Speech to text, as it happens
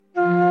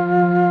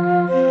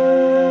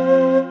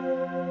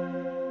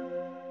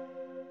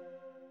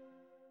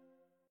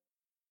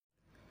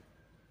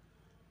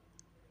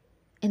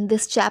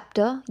this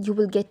chapter, you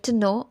will get to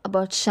know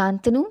about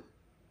Shantanu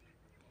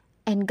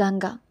and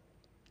Ganga.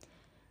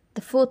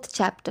 The fourth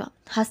chapter,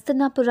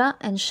 Hastinapura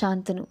and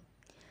Shantanu.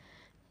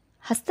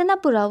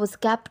 Hastinapura was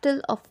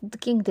capital of the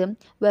kingdom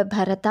where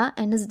Bharata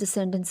and his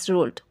descendants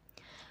ruled.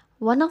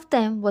 One of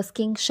them was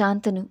King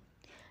Shantanu.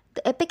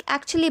 The epic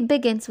actually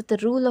begins with the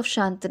rule of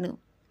Shantanu.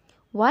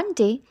 One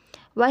day,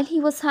 while he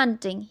was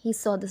hunting, he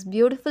saw this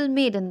beautiful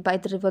maiden by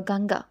the river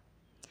Ganga.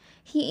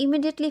 He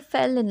immediately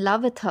fell in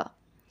love with her.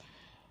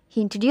 He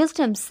introduced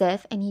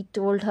himself and he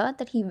told her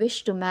that he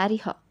wished to marry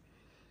her.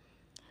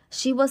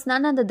 She was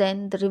none other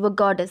than the river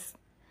goddess,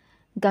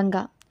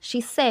 Ganga. She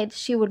said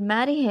she would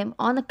marry him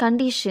on a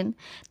condition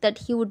that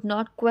he would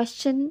not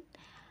question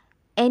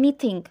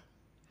anything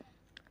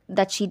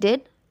that she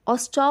did or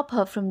stop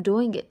her from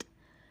doing it.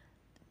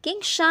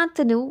 King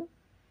Shantanu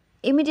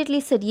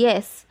immediately said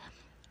yes.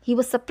 He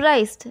was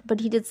surprised,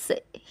 but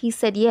he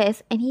said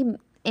yes, and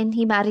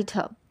he married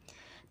her.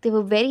 They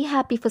were very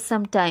happy for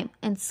some time,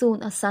 and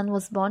soon a son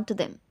was born to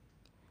them.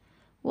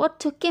 What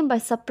took him by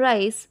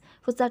surprise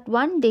was that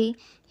one day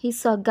he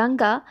saw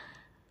Ganga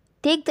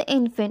take the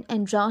infant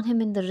and drown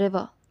him in the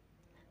river.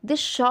 This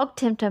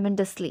shocked him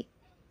tremendously.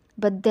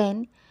 But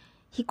then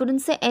he couldn't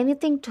say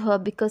anything to her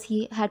because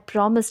he had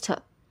promised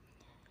her.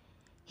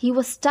 He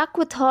was stuck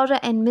with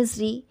horror and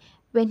misery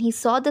when he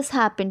saw this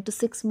happen to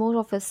 6 more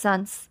of his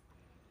sons.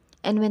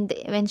 And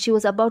when she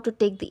was about to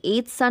take the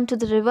 8th son to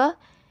the river,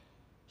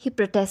 he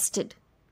protested.